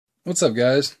What's up,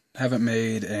 guys? Haven't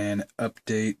made an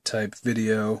update type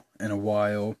video in a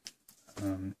while.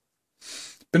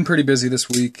 Been pretty busy this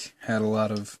week, had a lot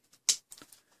of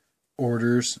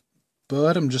orders,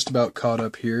 but I'm just about caught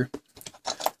up here.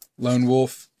 Lone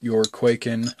Wolf, your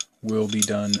Quaken will be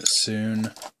done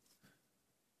soon.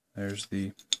 There's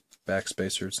the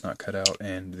backspacer, it's not cut out,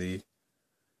 and the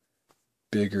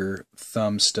bigger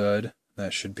thumb stud.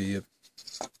 That should be a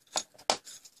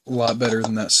lot better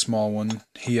than that small one.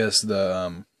 He has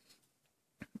the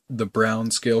brown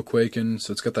scale Quaken,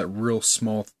 so it's got that real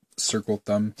small circle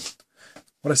thumb.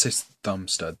 What I say, thumb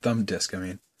stud, thumb disc. I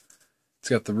mean, it's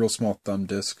got the real small thumb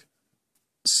disc.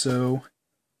 So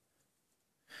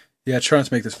yeah, trying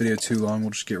to make this video too long.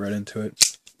 We'll just get right into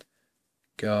it.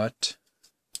 Got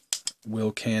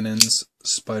Will Cannon's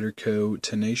Spyderco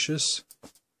Tenacious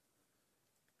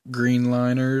green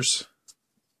liners.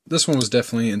 This one was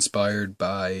definitely inspired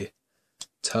by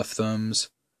Tough Thumbs.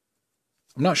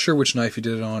 I'm not sure which knife he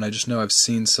did it on. I just know I've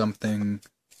seen something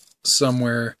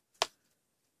somewhere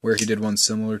where he did one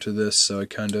similar to this, so I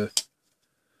kind of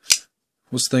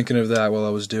was thinking of that while I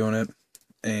was doing it.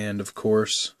 And of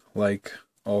course, like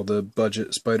all the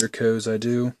budget Spydercos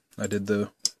I did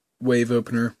the wave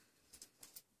opener.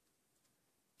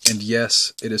 And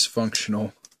yes, it is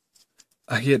functional.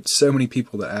 I get so many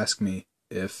people that ask me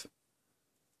if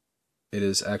it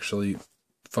is actually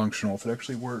functional, if it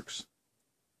actually works.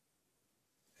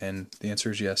 And the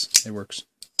answer is yes, it works.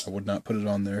 I would not put it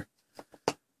on there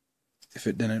if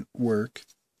it didn't work.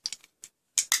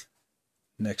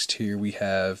 Next here we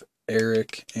have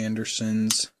Eric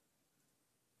Anderson's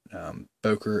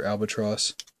Boker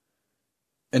Albatros.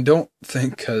 And don't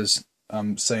think because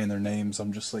I'm saying their names,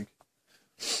 I'm just like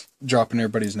dropping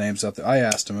everybody's names out there. I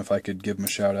asked them if I could give them a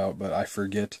shout out, but I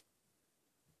forget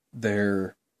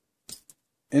their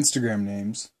Instagram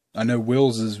names. I know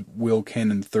Will's is Will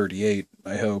Cannon 38,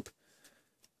 I hope.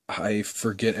 I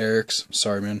forget Eric's.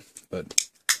 Sorry, man. But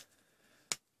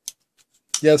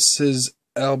yes, this is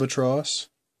Albatros.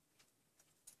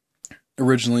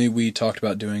 Originally, we talked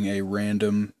about doing a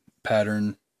random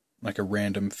pattern, like a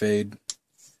random fade.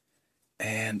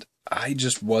 And I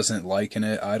just wasn't liking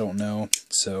it. I don't know.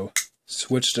 So,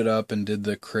 switched it up and did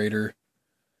the crater.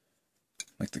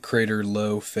 Like the crater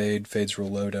low fade. Fade's real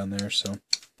low down there, so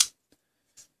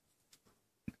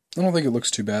I don't think it looks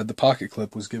too bad. The pocket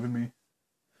clip was giving me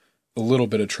a little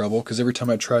bit of trouble, because every time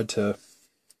I tried to...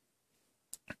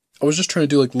 I was just trying to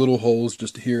do like little holes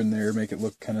just here and there, make it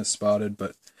look kind of spotted,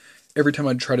 but every time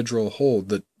I'd try to drill a hole,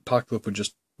 the pocket clip would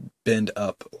just bend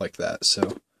up like that,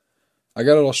 so I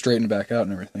got it all straightened back out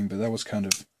and everything, but that was kind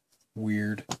of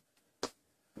weird.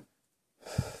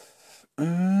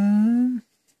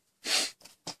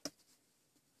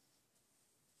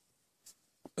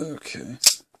 Okay.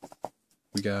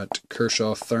 We got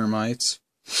Kershaw Thermites.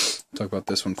 Talk about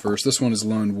this one first. This one is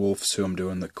Lone Wolf's, who I'm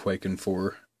doing the Quaken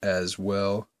for as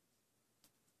well.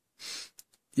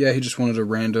 Yeah, he just wanted a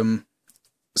random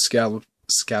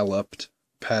scalloped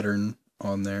pattern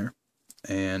on there.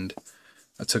 And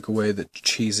I took away the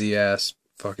cheesy ass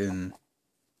fucking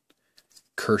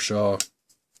Kershaw, what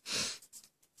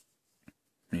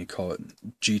do you call it,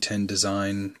 G10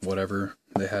 design, whatever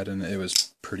they had in it. It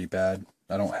was pretty bad.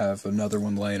 I don't have another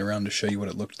one laying around to show you what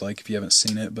it looked like if you haven't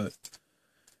seen it, but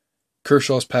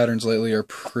Kershaw's patterns lately are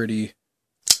pretty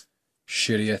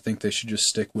shitty. I think they should just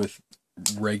stick with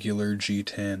regular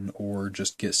G10 or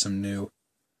just get some new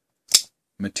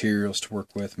materials to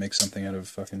work with, make something out of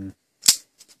fucking,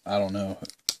 I don't know.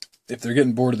 If they're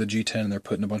getting bored of the G10 and they're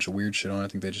putting a bunch of weird shit on, I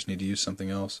think they just need to use something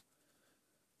else.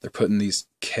 They're putting these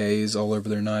Ks all over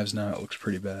their knives now. It looks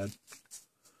pretty bad.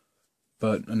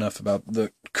 But enough about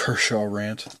the Kershaw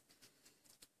rant.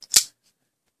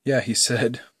 Yeah, he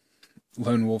said,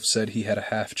 Lone Wolf said he had a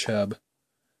half chub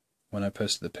when I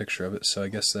posted the picture of it, so I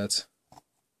guess that's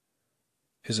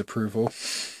his approval.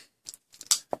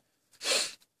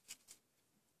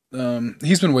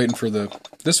 He's been waiting for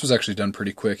this was actually done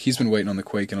pretty quick. He's been waiting on the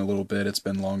Quaken a little bit. It's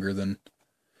been longer than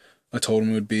I told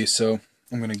him it would be, so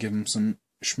I'm going to give him some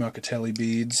schmuckatelli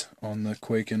beads on the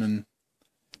Quaken and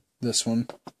this one.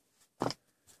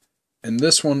 And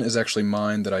this one is actually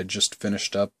mine that I just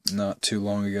finished up not too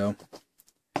long ago.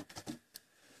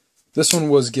 This one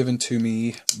was given to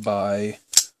me by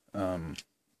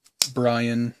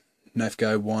Brian, Knife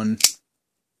Guy 1.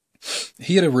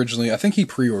 He had originally, I think he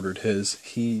pre-ordered his.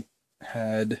 He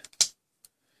had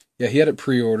it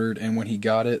pre-ordered, and when he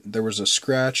got it, there was a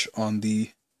scratch on the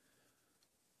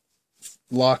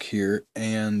lock here,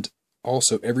 and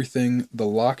also everything, the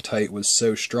Loctite was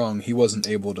so strong, he wasn't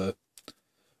able to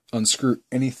unscrew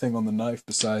anything on the knife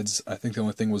besides, I think the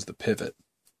only thing was the pivot.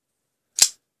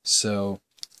 So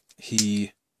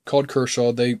he called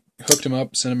Kershaw. They hooked him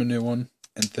up, sent him a new one,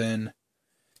 and then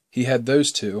he had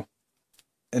those two.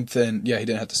 And then, yeah, he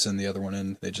didn't have to send the other one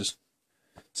in. They just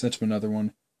sent him another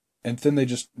one. And then they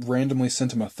just randomly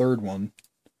sent him a third one.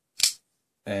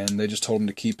 And they just told him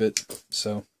to keep it.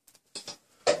 So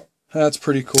that's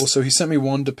pretty cool. So he sent me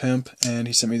one to pimp, and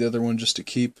he sent me the other one just to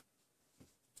keep.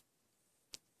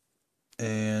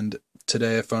 And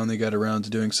today I finally got around to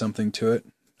doing something to it.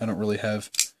 I don't really have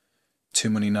too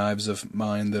many knives of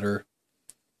mine that are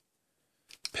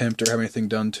pimped or have anything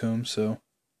done to them, so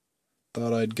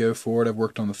thought I'd go for it. I've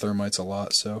worked on the Thermites a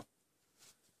lot, so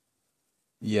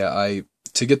yeah,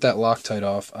 to get that Loctite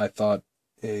off, I thought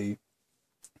I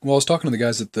was talking to the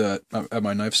guys at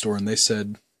my knife store, and they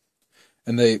said,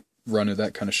 and they run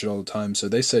that kind of shit all the time, so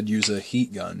they said use a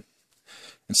heat gun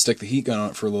and stick the heat gun on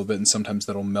it for a little bit, and sometimes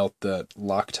that'll melt that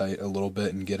Loctite a little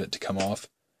bit and get it to come off.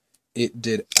 It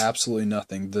did absolutely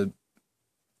nothing. The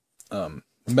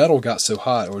metal got so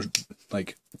hot, it was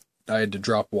like I had to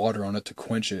drop water on it to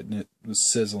quench it, and it was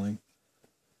sizzling.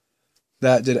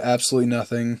 That did absolutely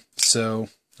nothing, so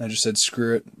I just said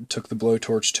screw it, took the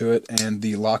blowtorch to it, and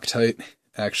the Loctite,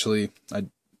 actually, I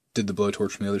did the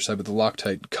blowtorch from the other side, but the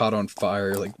Loctite caught on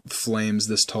fire, like flames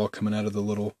this tall coming out of the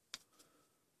little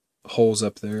holes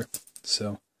up there.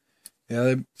 So, yeah,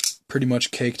 they pretty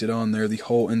much caked it on there. The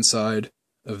whole inside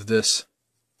of this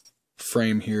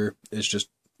frame here is just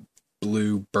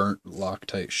blue, burnt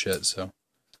Loctite shit, so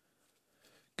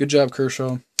good job,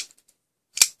 Kershaw.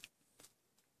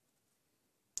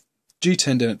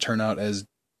 G10 didn't turn out as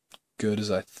good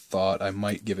as I thought. I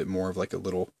might give it more of like a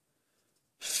little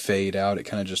fade out. It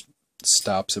kind of just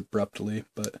stops abruptly,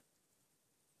 but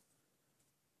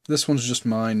this one's just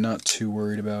mine, not too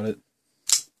worried about it.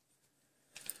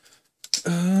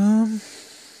 I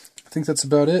think that's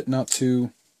about it. Not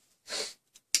too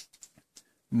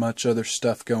much other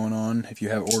stuff going on. If you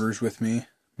have orders with me,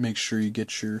 make sure you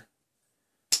get your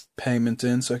payment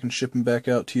in so I can ship them back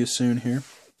out to you soon here.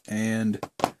 And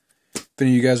if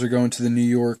any of you guys are going to the New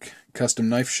York Custom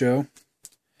Knife Show,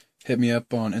 hit me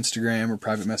up on Instagram or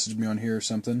private message me on here or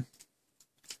something.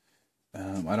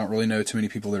 I don't really know too many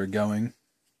people that are going,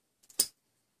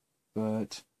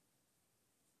 but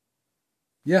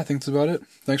yeah, I think that's about it.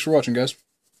 Thanks for watching, guys.